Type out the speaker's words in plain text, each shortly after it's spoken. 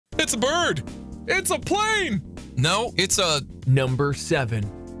It's a bird! It's a plane! No, it's a... Number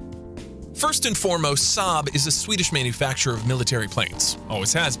 7. First and foremost, SAAB is a Swedish manufacturer of military planes.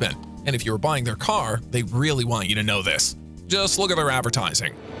 Always has been. And if you were buying their car, they really want you to know this. Just look at their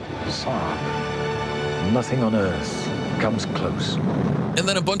advertising. SAAB. Nothing on Earth comes close. And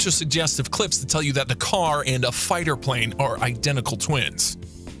then a bunch of suggestive clips to tell you that the car and a fighter plane are identical twins.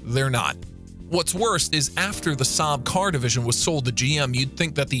 They're not. What's worse is after the SAAB car division was sold to GM, you'd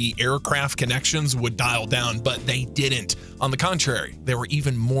think that the aircraft connections would dial down, but they didn't. On the contrary, there were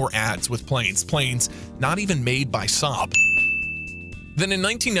even more ads with planes not even made by SAAB. Then in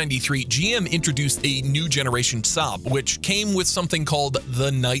 1993, GM introduced a new generation SAAB, which came with something called the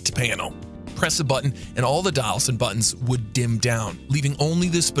night panel. Press a button and all the dials and buttons would dim down, leaving only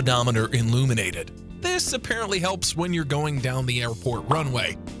the speedometer illuminated. This apparently helps when you're going down the airport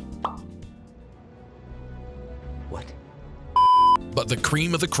runway. What? But the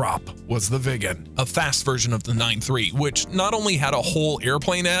cream of the crop was the Viggen, a fast version of the 9.3, which not only had a whole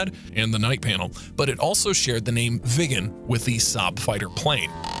airplane ad and the night panel, but it also shared the name Viggen with the SAAB fighter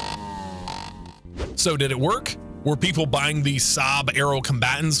plane. So did it work? Were people buying these SAAB aero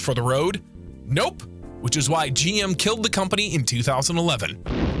combatants for the road? Nope, which is why GM killed the company in 2011.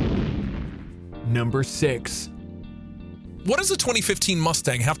 Number 6. What does the 2015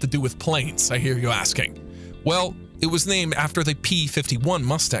 Mustang have to do with planes, I hear you asking? Well, it was named after the P-51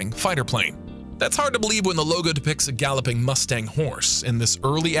 Mustang fighter plane. That's hard to believe when the logo depicts a galloping Mustang horse, and this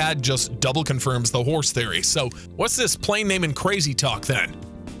early ad just double confirms the horse theory. So what's this plane naming crazy talk then?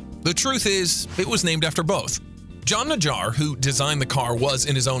 The truth is, it was named after both. John Najjar, who designed the car, was,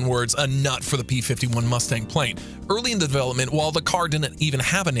 in his own words, a nut for the P-51 Mustang plane. Early in the development, while the car didn't even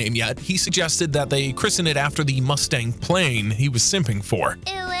have a name yet, he suggested that they christen it after the Mustang plane he was simping for.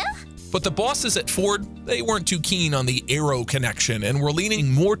 But the bosses at Ford, they weren't too keen on the aero connection and were leaning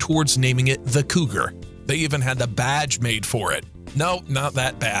more towards naming it the Cougar. They even had the badge made for it. No, not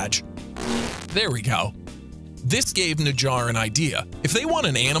that badge. There we go. This gave Najjar an idea. If they want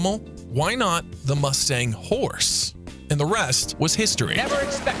an animal, why not the Mustang horse? And the rest was history. Never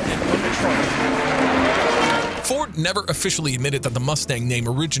expected from Detroit. Ford never officially admitted that the Mustang name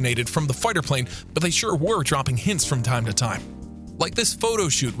originated from the fighter plane, but they sure were dropping hints from time to time. Like this photo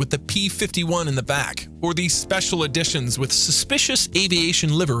shoot with the P-51 in the back, or these special editions with suspicious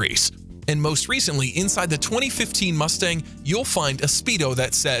aviation liveries. And most recently, inside the 2015 Mustang, you'll find a Speedo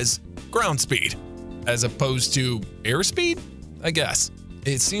that says ground speed, as opposed to airspeed, I guess.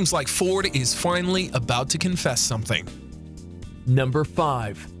 It seems like Ford is finally about to confess something. Number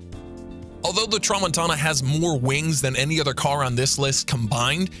 5. Although the Tramontana has more wings than any other car on this list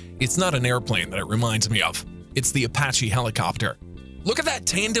combined, it's not an airplane that it reminds me of. It's the Apache helicopter. Look at that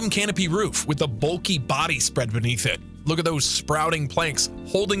tandem canopy roof with the bulky body spread beneath it. Look at those sprouting planks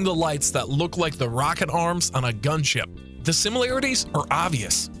holding the lights that look like the rocket arms on a gunship. The similarities are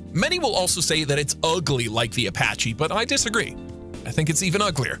obvious. Many will also say that it's ugly like the Apache, but I disagree. I think it's even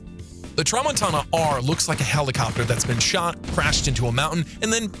uglier. The Tramontana R looks like a helicopter that's been shot, crashed into a mountain,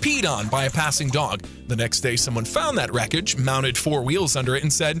 and then peed on by a passing dog. The next day, someone found that wreckage, mounted 4 wheels under it,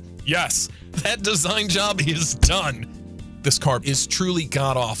 and said, "Yes, that design job is done." This car is truly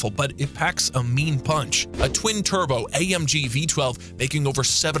god-awful, but it packs a mean punch. A twin-turbo AMG V12 making over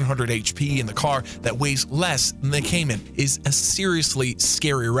 700 HP in the car that weighs less than the Cayman is a seriously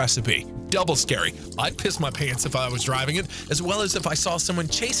scary recipe. Double scary. I'd piss my pants if I was driving it, as well as if I saw someone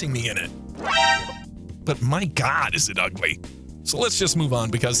chasing me in it. But my God, is it ugly. So let's just move on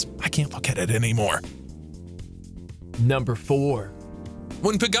because I can't look at it anymore. Number 4.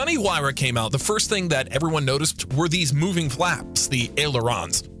 When Pagani Huayra came out, the first thing that everyone noticed were these moving flaps, the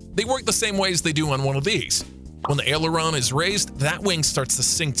ailerons. They work the same way as they do on one of these. When the aileron is raised, that wing starts to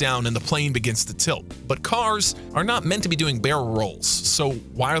sink down and the plane begins to tilt. But cars are not meant to be doing barrel rolls, so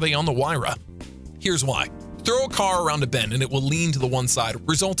why are they on the Huayra? Here's why. Throw a car around a bend and it will lean to the one side,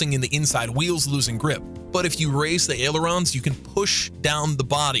 resulting in the inside wheels losing grip. But if you raise the ailerons, you can push down the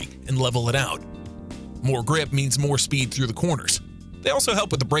body and level it out. More grip means more speed through the corners. They also help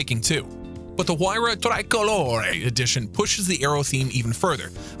with the braking too. But the Huayra Tricolore edition pushes the aero theme even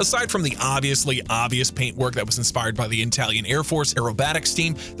further. Aside from the obviously obvious paintwork that was inspired by the Italian Air Force aerobatics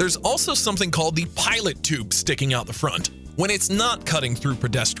team, there's also something called the pilot tube sticking out the front. When it's not cutting through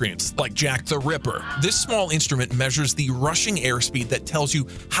pedestrians, like Jack the Ripper, this small instrument measures the rushing airspeed that tells you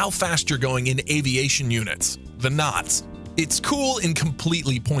how fast you're going in aviation units, the knots. It's cool and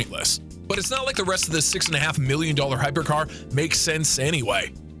completely pointless. But it's not like the rest of this $6.5 million hypercar makes sense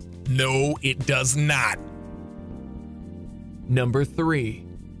anyway. No, it does not. Number 3.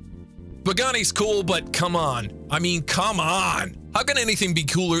 Pagani's cool, but come on. I mean, come on. How can anything be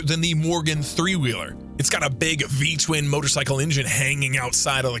cooler than the Morgan three-wheeler? It's got a big V-twin motorcycle engine hanging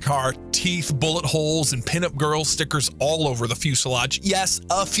outside of the car, teeth, bullet holes, and pinup girl stickers all over the fuselage. Yes,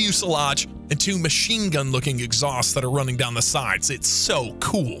 a fuselage, and 2 machine gun-looking exhausts that are running down the sides. It's so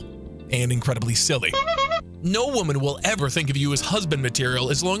cool and incredibly silly. No woman will ever think of you as husband material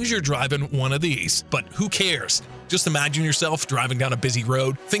as long as you're driving one of these. But who cares? Just imagine yourself driving down a busy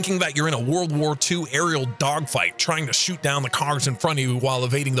road, thinking that you're in a World War II aerial dogfight, trying to shoot down the cars in front of you while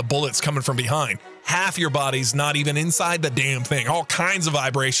evading the bullets coming from behind. Half your body's not even inside the damn thing. All kinds of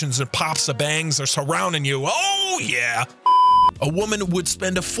vibrations and pops of bangs are surrounding you. Oh yeah! A woman would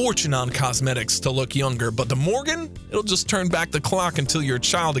spend a fortune on cosmetics to look younger, but the Morgan, it'll just turn back the clock until you're a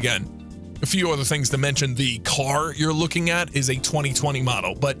child again. A few other things to mention. The car you're looking at is a 2020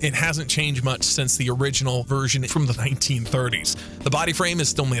 model, but it hasn't changed much since the original version from the 1930s. The body frame is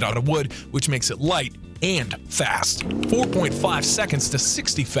still made out of wood, which makes it light and fast. 4.5 seconds to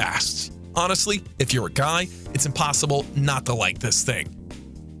 60 fast. Honestly, if you're a guy, it's impossible not to like this thing.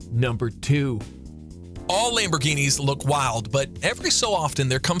 Number 2. All Lamborghinis look wild, but every so often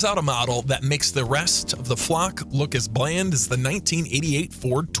there comes out a model that makes the rest of the flock look as bland as the 1988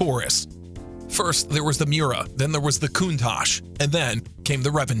 Ford Taurus. First, there was the Miura, then there was the Countach, and then came the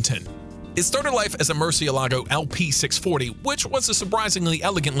Reventon. It started life as a Murcielago LP640, which was a surprisingly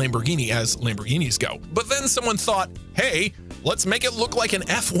elegant Lamborghini as Lamborghinis go. But then someone thought, hey, let's make it look like an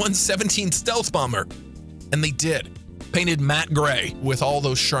F-117 stealth bomber. And they did. Painted matte gray with all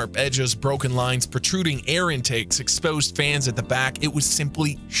those sharp edges, broken lines, protruding air intakes, exposed fans at the back, it was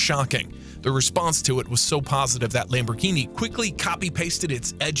simply shocking. The response to it was so positive that Lamborghini quickly copy-pasted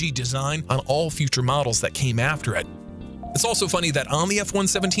its edgy design on all future models that came after it. It's also funny that on the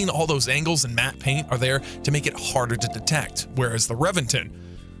F-117, all those angles and matte paint are there to make it harder to detect, whereas the Reventon,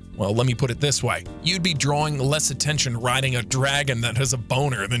 well, let me put it this way, you'd be drawing less attention riding a dragon that has a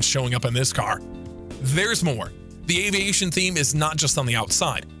boner than showing up in this car. There's more. The aviation theme is not just on the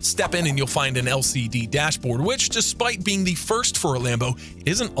outside. Step in and you'll find an LCD dashboard, which, despite being the first for a Lambo,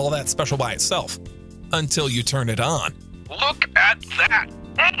 isn't all that special by itself. Until you turn it on. Look at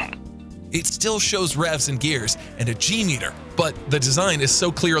that! It still shows revs and gears and a G-meter, but the design is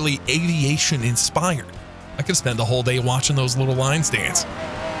so clearly aviation-inspired. I could spend the whole day watching those little lines dance.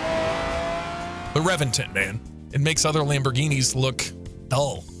 The Reventon, man. It makes other Lamborghinis look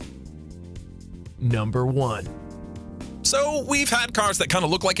dull. Number 1. So we've had cars that kind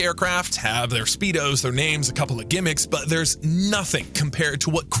of look like aircraft, have their speedos, their names, a couple of gimmicks, but there's nothing compared to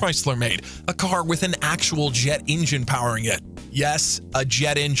what Chrysler made, a car with an actual jet engine powering it. Yes, a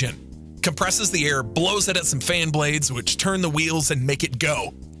jet engine. Compresses the air, blows it at some fan blades, which turn the wheels and make it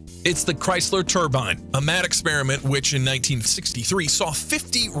go. It's the Chrysler Turbine, a mad experiment which in 1963 saw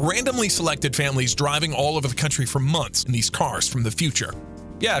 50 randomly selected families driving all over the country for months in these cars from the future.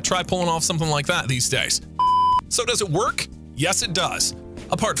 Yeah, try pulling off something like that these days. So does it work? Yes, it does.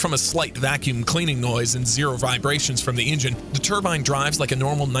 Apart from a slight vacuum cleaning noise and zero vibrations from the engine, the turbine drives like a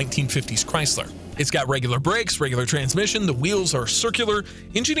normal 1950s Chrysler. It's got regular brakes, regular transmission, the wheels are circular.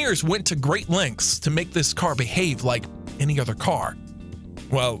 Engineers went to great lengths to make this car behave like any other car.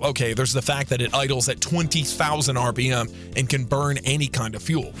 Well, okay, there's the fact that it idles at 20,000 RPM and can burn any kind of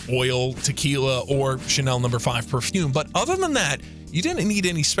fuel, oil, tequila, or Chanel No. 5 perfume. But other than that, you didn't need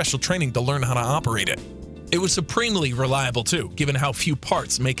any special training to learn how to operate it. It was supremely reliable too, given how few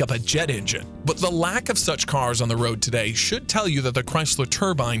parts make up a jet engine. But the lack of such cars on the road today should tell you that the Chrysler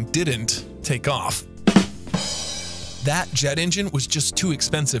Turbine didn't take off. That jet engine was just too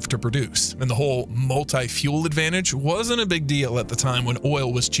expensive to produce, and the whole multi-fuel advantage wasn't a big deal at the time when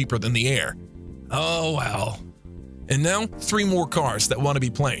oil was cheaper than the air. Oh well. And now, 3 more cars that want to be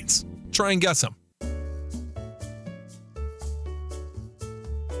planes. Try and guess them.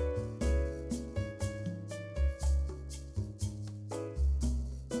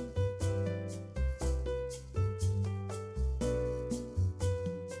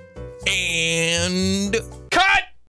 And